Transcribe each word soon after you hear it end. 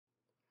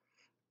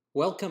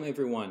Welcome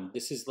everyone.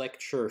 This is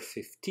lecture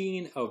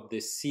 15 of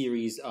this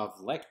series of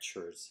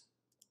lectures.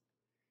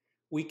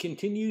 We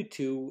continue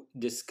to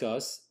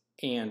discuss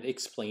and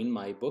explain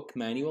my book,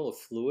 Manual of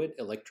Fluid,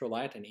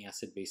 Electrolyte, and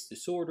Acid-Base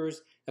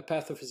Disorders, a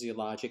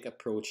Pathophysiologic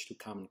Approach to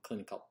Common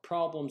Clinical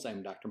Problems.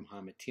 I'm Dr.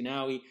 Mohammad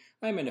Tinawi.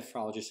 I'm a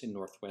nephrologist in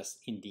Northwest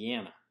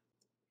Indiana.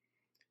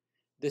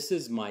 This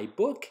is my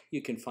book.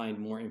 You can find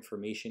more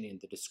information in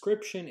the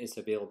description. It's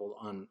available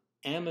on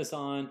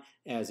Amazon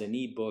as an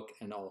ebook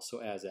and also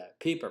as a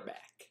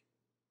paperback.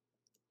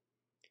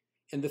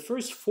 In the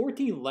first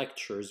 14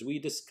 lectures, we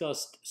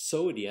discussed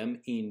sodium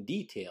in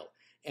detail,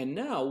 and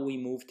now we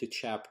move to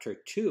chapter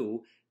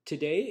 2.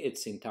 Today,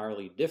 it's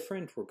entirely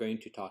different. We're going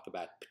to talk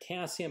about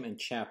potassium, and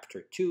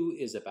chapter 2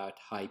 is about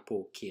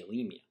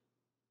hypokalemia.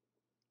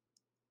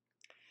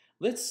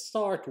 Let's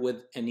start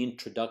with an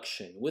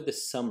introduction, with a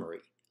summary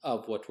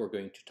of what we're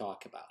going to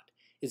talk about.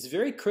 It's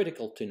very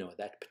critical to know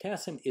that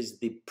potassium is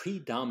the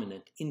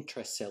predominant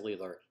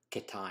intracellular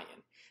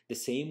cation. The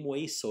same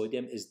way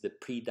sodium is the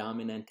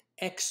predominant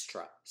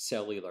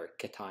extracellular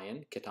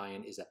cation.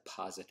 Cation is a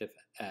positive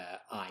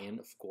ion,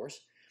 of course.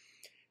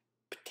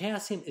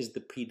 Potassium is the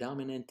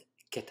predominant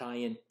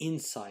cation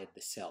inside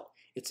the cell.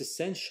 It's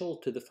essential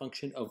to the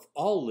function of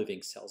all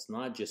living cells,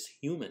 not just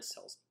human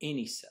cells,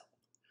 any cell.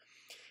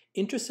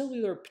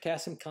 Intracellular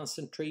potassium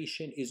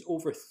concentration is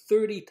over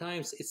 30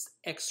 times its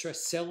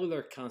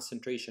extracellular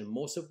concentration.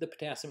 Most of the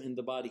potassium in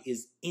the body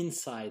is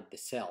inside the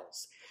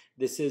cells.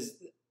 This is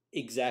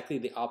exactly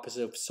the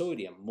opposite of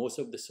sodium. Most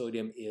of the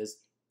sodium is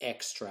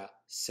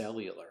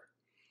extracellular.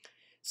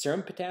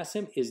 Serum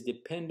potassium is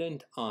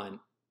dependent on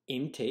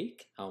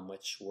intake, how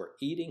much we're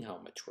eating, how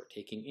much we're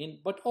taking in,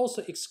 but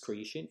also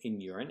excretion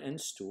in urine and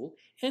stool,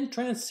 and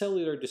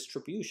transcellular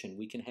distribution.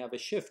 We can have a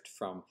shift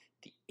from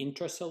the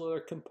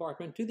intracellular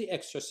compartment to the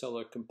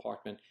extracellular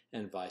compartment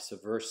and vice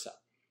versa.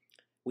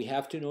 We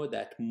have to know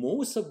that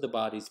most of the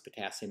body's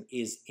potassium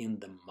is in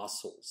the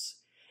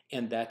muscles,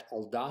 and that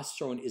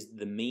aldosterone is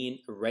the main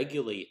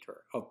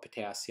regulator of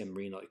potassium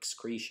renal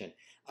excretion.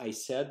 I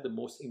said the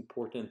most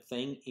important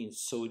thing in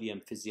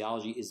sodium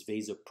physiology is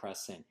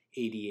vasopressin,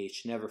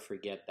 ADH. Never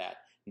forget that.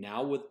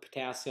 Now with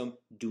potassium,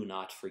 do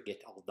not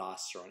forget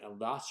aldosterone.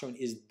 Aldosterone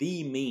is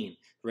the main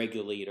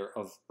regulator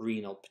of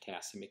renal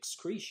potassium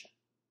excretion.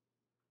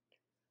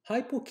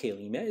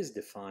 Hypokalemia is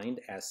defined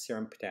as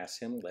serum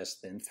potassium less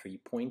than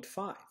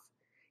 3.5.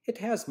 It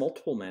has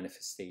multiple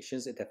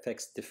manifestations. It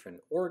affects different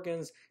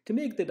organs. To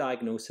make the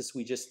diagnosis,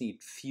 we just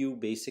need few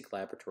basic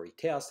laboratory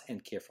tests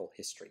and careful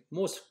history.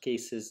 Most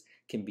cases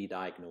can be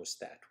diagnosed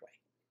that way.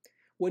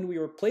 When we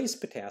replace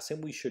potassium,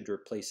 we should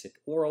replace it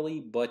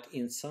orally, but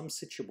in some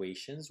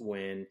situations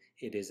when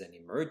it is an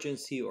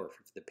emergency or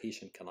if the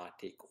patient cannot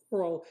take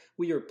oral,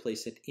 we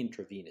replace it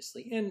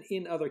intravenously. And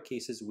in other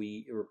cases,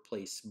 we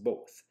replace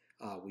both.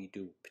 We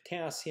do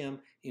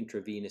potassium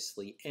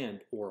intravenously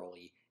and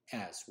orally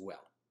as well.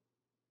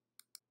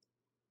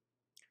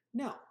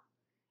 Now,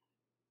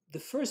 the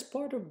first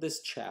part of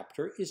this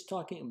chapter is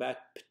talking about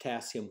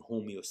potassium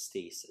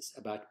homeostasis,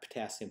 about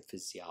potassium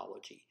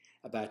physiology,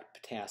 about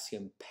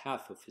potassium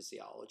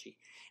pathophysiology.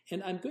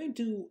 And I'm going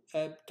to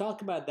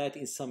talk about that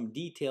in some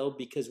detail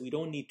because we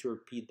don't need to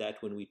repeat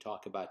that when we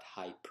talk about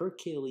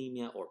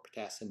hyperkalemia or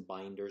potassium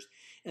binders.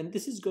 And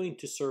this is going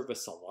to serve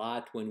us a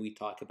lot when we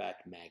talk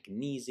about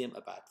magnesium,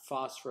 about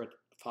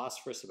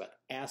phosphorus, about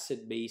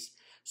acid base.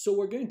 So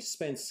we're going to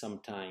spend some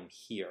time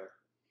here.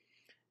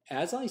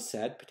 As I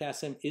said,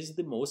 potassium is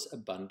the most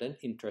abundant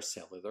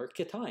intracellular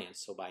cation.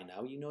 So by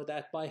now you know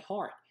that by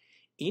heart.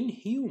 In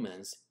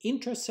humans,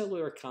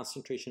 intracellular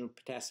concentration of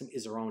potassium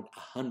is around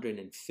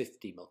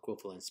 150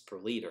 milliequivalents per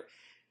liter.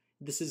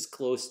 This is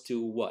close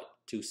to what?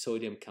 To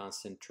sodium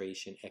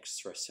concentration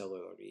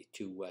extracellularly,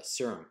 to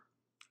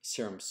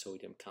serum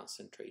sodium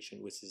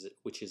concentration,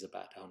 which is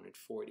about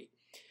 140.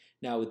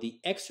 Now, the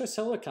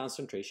extracellular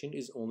concentration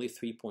is only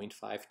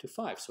 3.5 to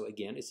 5. So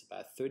again, it's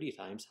about 30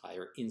 times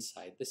higher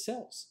inside the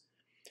cells.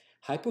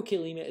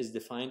 Hypokalemia is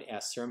defined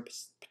as serum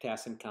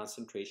potassium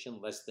concentration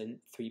less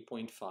than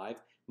 3.5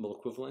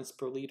 milliequivalents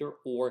per liter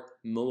or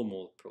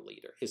millimole per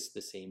liter. It's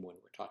the same when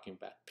we're talking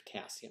about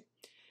potassium.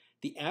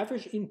 The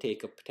average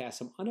intake of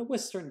potassium on a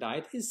Western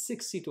diet is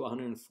 60 to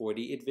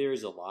 140. It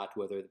varies a lot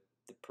whether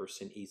the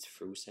person eats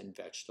fruits and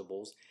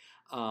vegetables.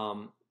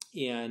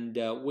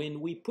 When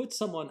we put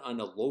someone on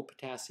a low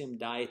potassium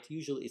diet,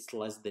 usually it's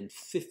less than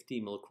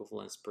 50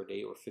 milliequivalents per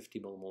day or 50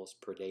 millimoles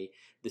per day.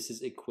 This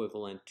is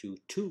equivalent to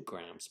 2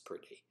 grams per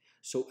day.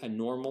 So a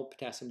normal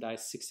potassium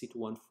diet, 60 to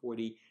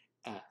 140,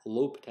 a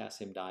low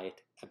potassium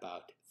diet,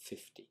 about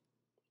 50.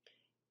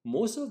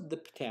 Most of the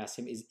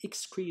potassium is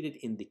excreted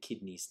in the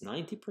kidneys.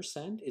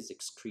 90% is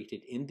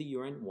excreted in the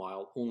urine,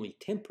 while only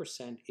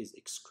 10% is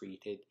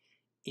excreted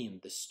in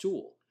the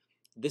stool.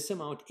 This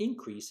amount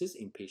increases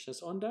in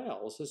patients on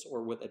dialysis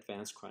or with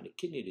advanced chronic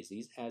kidney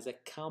disease as a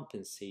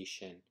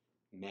compensation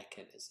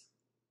mechanism.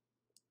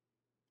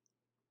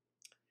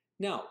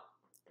 Now,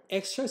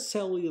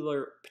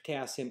 extracellular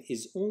potassium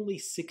is only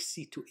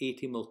 60 to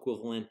 80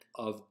 milliequivalent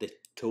of the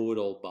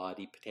total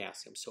body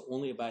potassium, so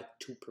only about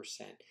 2%.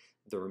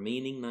 The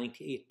remaining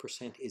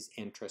 98% is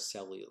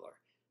intracellular,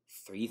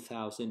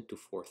 3,000 to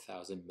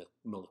 4,000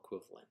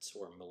 milliequivalents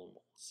or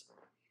millimoles.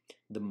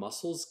 The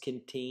muscles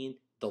contain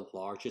the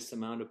largest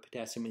amount of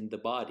potassium in the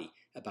body,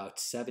 about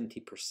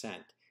 70%.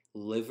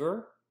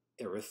 Liver,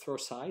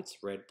 erythrocytes,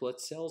 red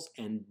blood cells,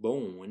 and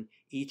bone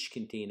each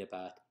contain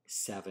about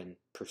 7%.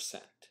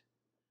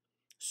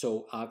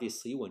 So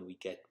obviously when we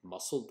get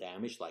muscle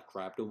damage like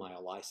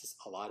rhabdomyolysis,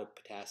 a lot of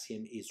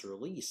potassium is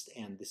released,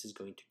 and this is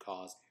going to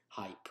cause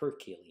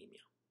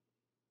hyperkalemia.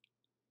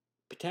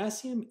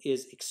 Potassium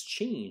is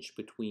exchanged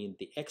between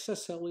the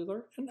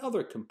extracellular and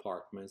other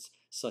compartments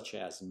such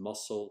as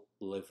muscle,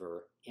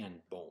 liver, and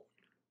bone.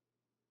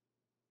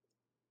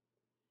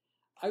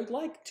 I would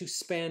like to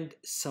spend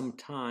some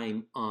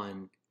time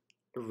on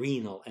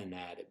renal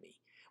anatomy.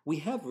 We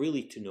have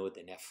really to know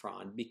the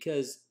nephron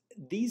because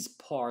these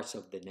parts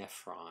of the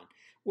nephron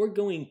we're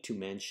going to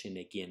mention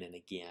again and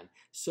again.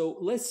 So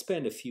let's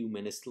spend a few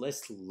minutes,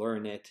 let's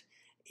learn it,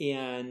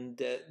 and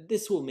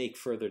this will make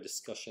further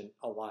discussion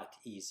a lot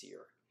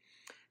easier.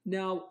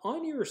 Now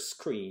on your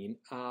screen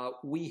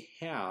we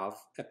have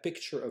a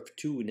picture of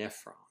two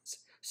nephrons.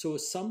 So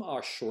some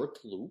are short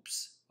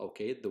loops,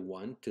 okay, the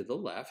one to the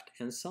left,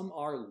 and some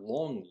are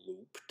long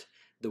looped,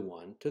 the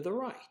one to the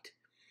right.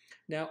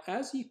 Now,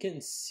 as you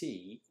can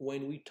see,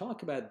 when we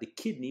talk about the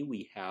kidney,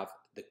 we have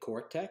the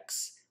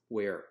cortex,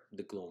 where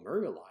the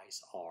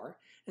glomeruli are,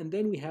 and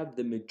then we have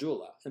the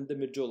medulla. And the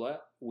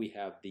medulla, we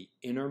have the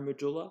inner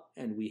medulla,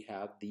 and we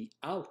have the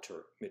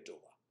outer medulla.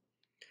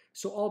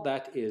 So all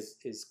that is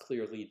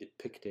clearly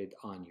depicted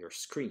on your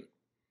screen.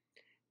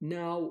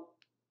 Now,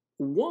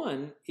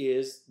 one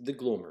is the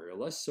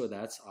glomerulus, so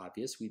that's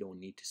obvious. We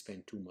don't need to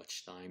spend too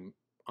much time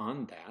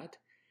on that.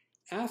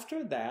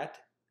 After that,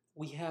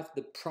 we have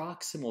the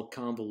proximal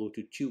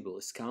convoluted tubule.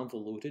 It's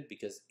convoluted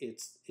because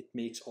it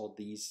makes all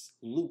these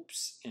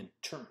loops and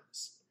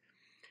turns.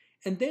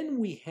 And then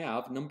we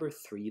have number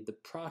 3, the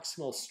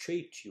proximal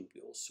straight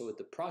tubule. So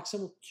the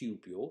proximal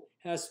tubule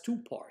has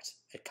two parts,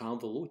 a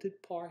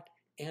convoluted part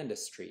and a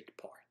straight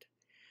part.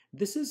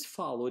 This is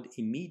followed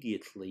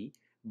immediately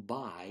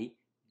by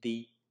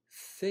the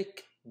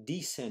thick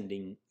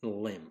descending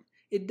limb.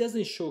 It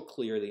doesn't show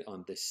clearly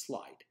on this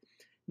slide.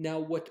 Now,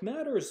 what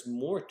matters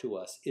more to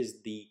us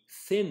is the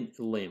thin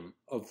limb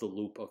of the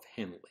loop of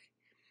Henle.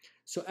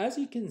 So as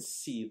you can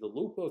see, the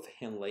loop of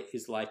Henle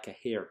is like a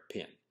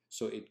hairpin.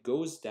 So it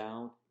goes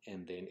down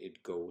and then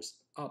it goes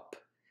up.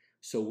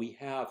 So we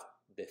have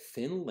the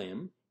thin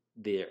limb.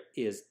 There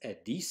is a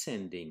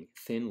descending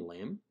thin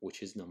limb,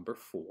 which is number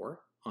 4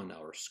 on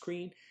our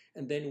screen.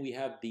 And then we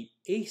have the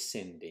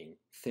ascending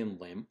thin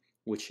limb,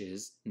 which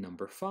is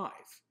number 5.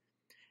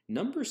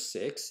 Number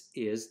 6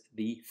 is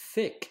the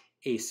thick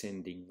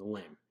ascending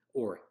limb,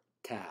 or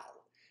tau.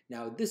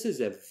 Now, this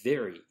is a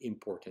very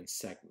important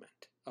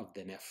segment of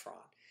the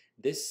nephron.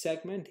 This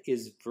segment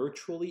is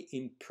virtually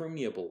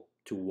impermeable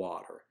to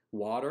water.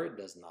 Water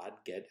does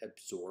not get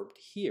absorbed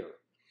here.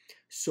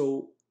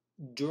 So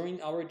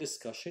during our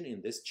discussion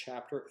in this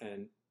chapter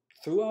and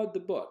throughout the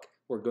book,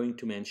 we're going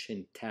to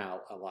mention tau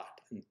a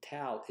lot. And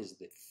tau is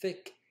the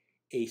thick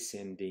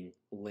ascending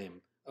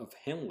limb of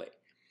Henle.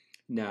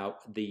 Now,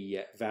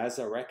 the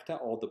vasa recta,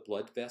 all the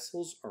blood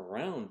vessels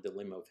around the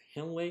limb of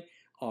Henle,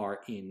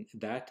 are in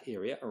that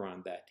area,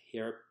 around that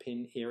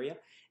hairpin area,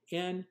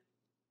 and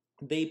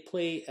they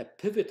play a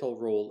pivotal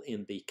role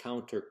in the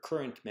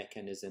counter-current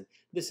mechanism.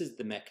 This is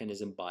the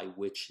mechanism by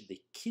which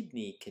the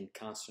kidney can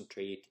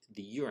concentrate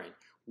the urine,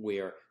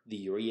 where the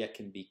urea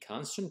can be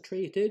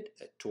concentrated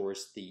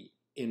towards the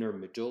inner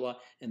medulla,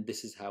 and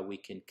this is how we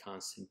can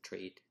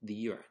concentrate the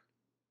urine.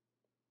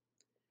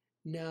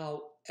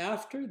 Now,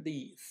 after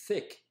the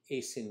thick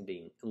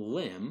ascending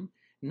limb,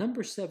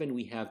 number 7,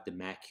 we have the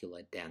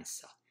macula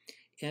densa.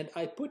 And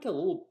I put a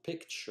little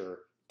picture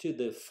to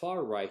the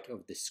far right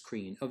of the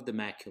screen of the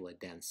macula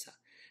densa.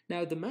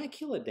 Now, the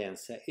macula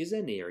densa is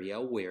an area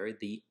where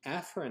the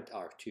afferent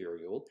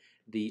arteriole,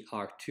 the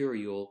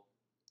arteriole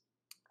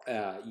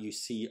you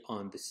see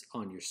on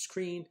your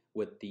screen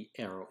with the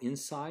arrow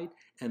inside,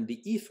 and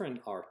the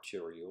efferent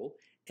arteriole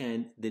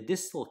and the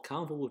distal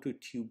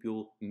convoluted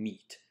tubule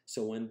meet.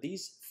 So when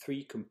these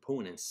 3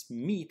 components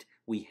meet,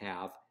 we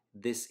have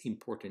this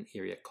important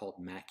area called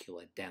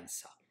macula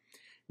densa.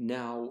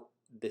 Now,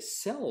 the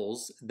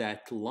cells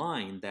that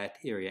line that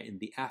area in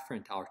the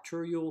afferent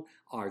arteriole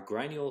are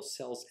granule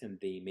cells, and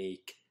they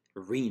make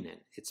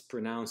renin. It's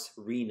pronounced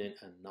renin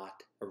and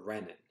not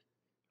renin.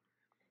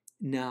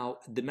 Now,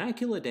 the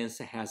macula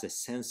densa has a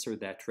sensor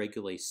that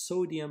regulates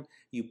sodium.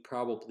 You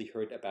probably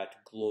heard about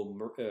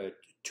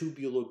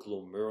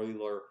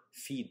tubuloglomerular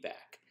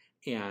feedback,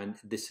 and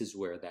this is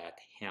where that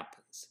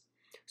happens.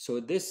 So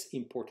this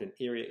important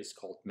area is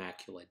called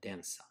macula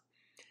densa.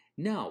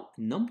 Now,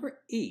 number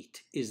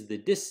 8 is the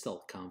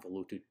distal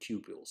convoluted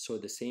tubule. So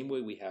the same way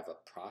we have a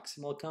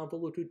proximal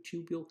convoluted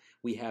tubule,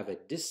 we have a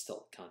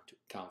distal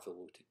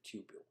convoluted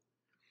tubule.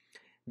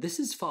 This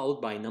is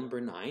followed by number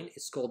 9.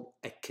 It's called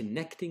a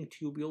connecting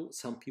tubule.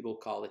 Some people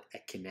call it a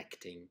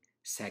connecting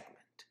segment.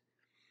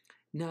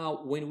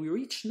 Now, when we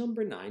reach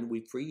number 9,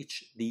 we've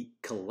reached the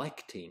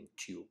collecting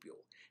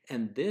tubule.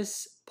 And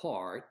this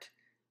part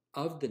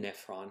of the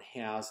nephron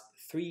has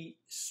three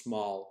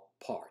smaller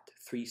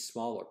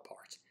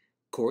parts: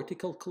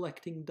 cortical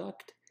collecting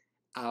duct,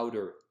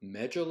 outer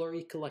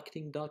medullary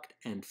collecting duct,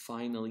 and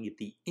finally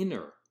the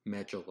inner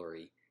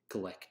medullary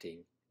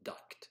collecting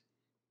duct.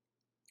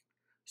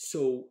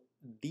 So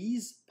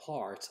these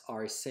parts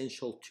are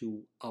essential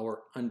to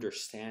our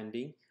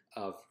understanding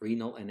of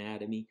renal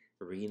anatomy,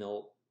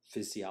 renal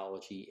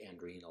physiology,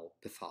 and renal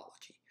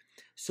pathology.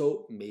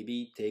 So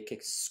maybe take a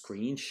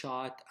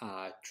screenshot,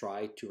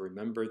 try to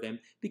remember them,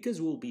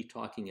 because we'll be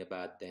talking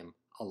about them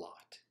a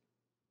lot.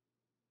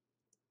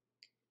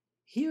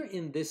 Here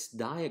in this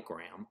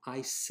diagram,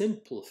 I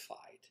simplified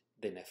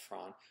the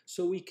nephron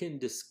so we can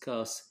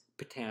discuss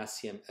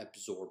potassium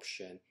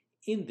absorption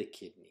in the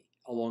kidney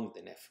along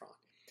the nephron.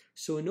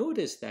 So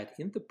notice that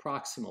in the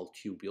proximal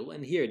tubule,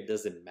 and here it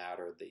doesn't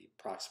matter the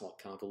proximal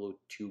convolute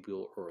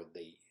tubule or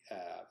the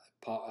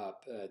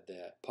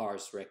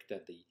pars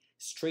recta, the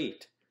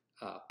straight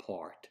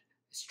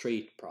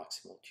straight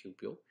proximal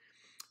tubule,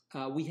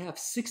 we have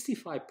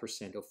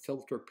 65% of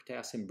filtered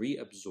potassium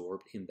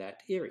reabsorbed in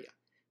that area.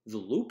 The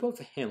loop of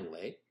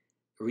Henle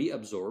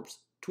reabsorbs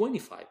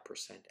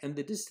 25%, and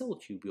the distal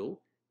tubule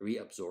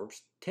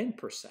reabsorbs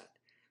 10%.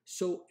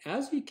 So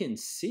as you can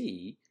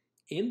see,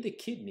 in the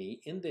kidney,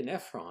 in the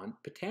nephron,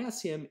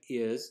 potassium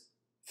is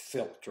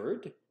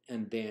filtered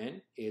and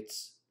then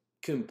it's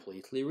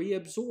completely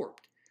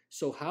reabsorbed.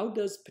 So how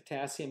does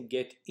potassium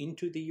get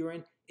into the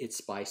urine?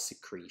 It's by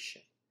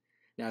secretion.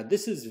 Now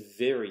this is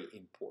very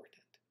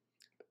important.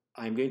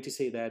 I'm going to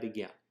say that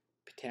again.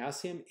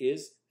 Potassium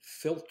is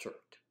filtered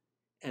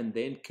and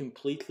then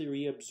completely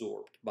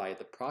reabsorbed by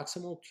the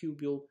proximal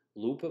tubule,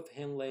 loop of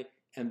Henle,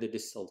 and the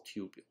distal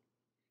tubule.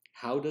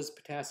 How does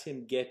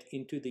potassium get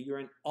into the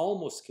urine?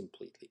 Almost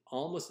completely.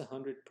 Almost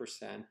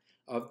 100%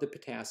 of the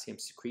potassium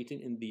secreted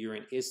in the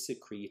urine is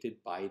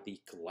secreted by the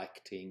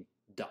collecting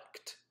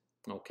duct.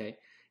 Okay?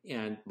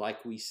 And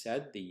like we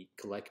said, the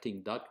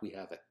collecting duct, we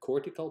have a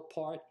cortical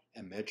part,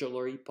 a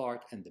medullary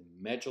part, and the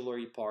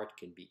medullary part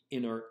can be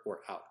inner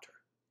or outer.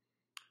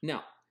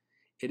 Now,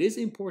 it is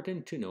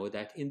important to know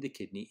that in the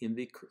kidney, in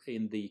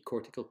the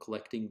cortical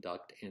collecting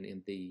duct, and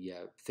in the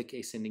thick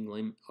ascending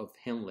limb of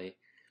Henle,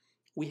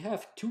 we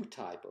have two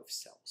types of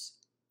cells: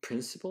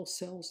 principal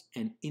cells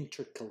and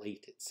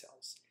intercalated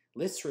cells.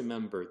 Let's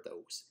remember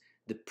those.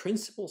 The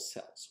principal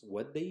cells,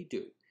 what they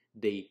do,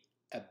 they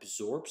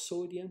absorb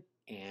sodium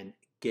and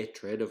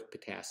get rid of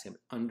potassium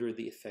under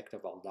the effect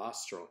of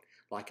aldosterone.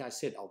 Like I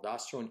said,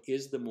 aldosterone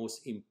is the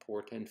most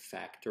important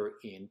factor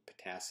in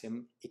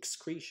potassium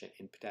excretion,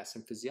 in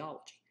potassium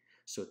physiology.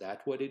 So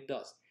that's what it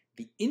does.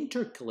 The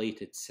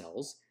intercalated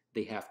cells,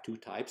 they have two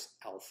types,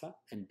 alpha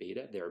and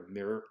beta. They're a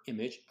mirror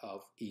image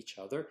of each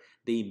other.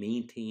 They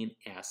maintain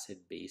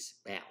acid-base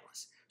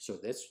balance. So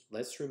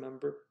let's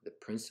remember the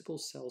principal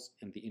cells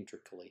and the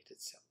intercalated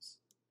cells.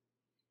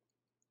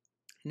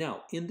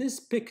 Now, in this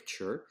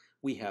picture,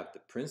 we have the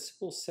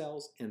principal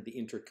cells and the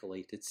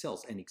intercalated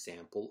cells, an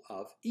example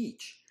of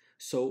each.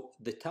 So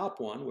the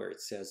top one, where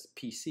it says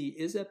PC,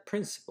 is a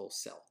principal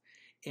cell.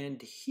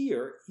 And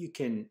here you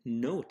can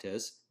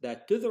notice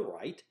that to the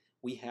right,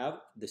 we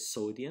have the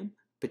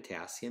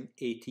sodium-potassium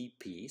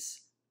ATPase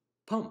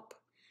pump.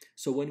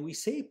 So when we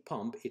say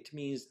pump, it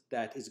means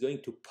that it's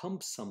going to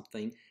pump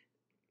something,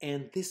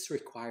 and this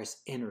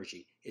requires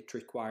energy. It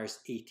requires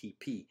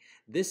ATP.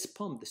 This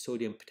pump, the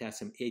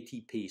sodium-potassium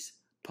ATPase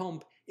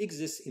pump,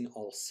 exists in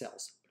all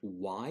cells.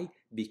 Why?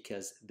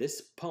 Because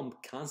this pump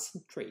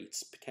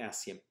concentrates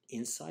potassium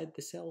inside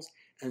the cells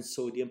and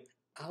sodium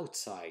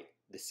outside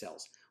the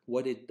cells.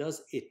 What it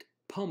does, it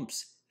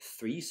pumps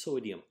 3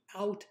 sodium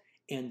out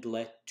and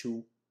let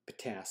 2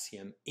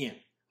 potassium in.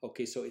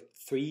 Okay, so it's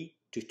 3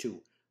 to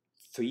 2.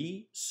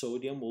 3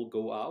 sodium will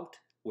go out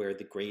where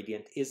the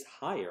gradient is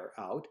higher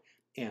out,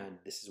 and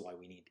this is why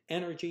we need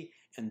energy,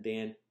 and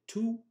then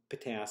 2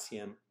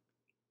 potassium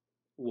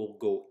will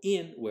go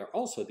in where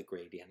also the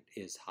gradient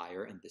is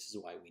higher, and this is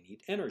why we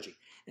need energy.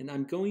 And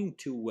I'm going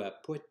to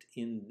put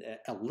in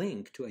a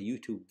link to a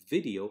YouTube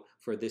video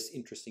for this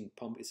interesting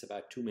pump. It's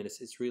about 2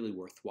 minutes. It's really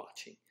worth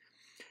watching.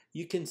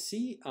 You can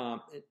see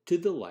to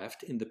the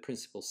left in the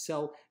principal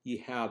cell, you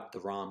have the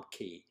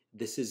ROM-K.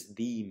 This is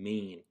the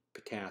main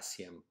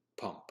potassium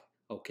pump.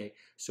 Okay,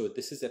 so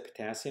this is a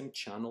potassium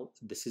channel.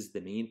 This is the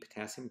main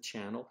potassium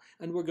channel,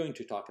 and we're going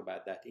to talk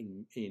about that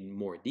in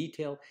more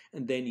detail.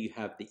 And then you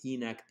have the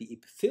ENaC, the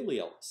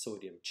epithelial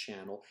sodium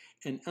channel,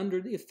 and under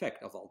the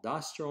effect of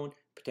aldosterone,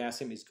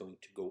 potassium is going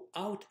to go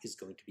out, is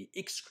going to be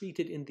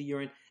excreted in the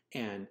urine,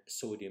 and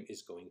sodium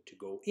is going to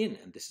go in,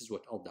 and this is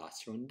what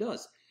aldosterone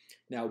does.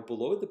 Now,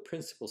 below the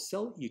principal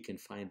cell, you can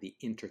find the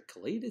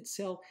intercalated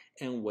cell,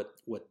 and what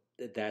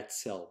that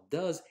cell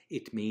does,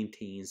 it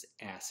maintains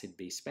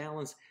acid-base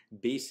balance.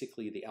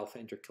 Basically, the alpha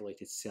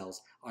intercalated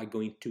cells are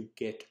going to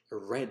get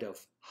rid of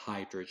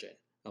hydrogen.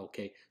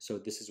 Okay, so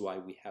this is why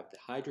we have the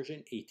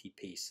hydrogen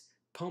ATPase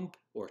pump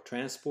or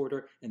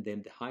transporter, and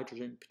then the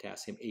hydrogen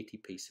potassium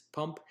ATPase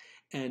pump.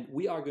 And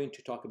we are going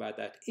to talk about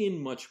that in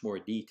much more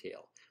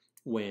detail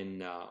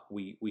when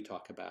we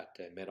talk about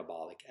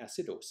metabolic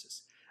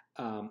acidosis.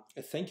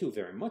 Thank you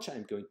very much.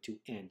 I'm going to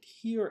end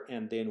here,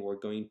 and then we're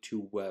going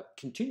to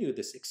continue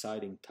this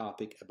exciting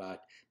topic about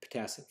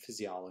potassium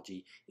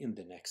physiology in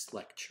the next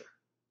lecture.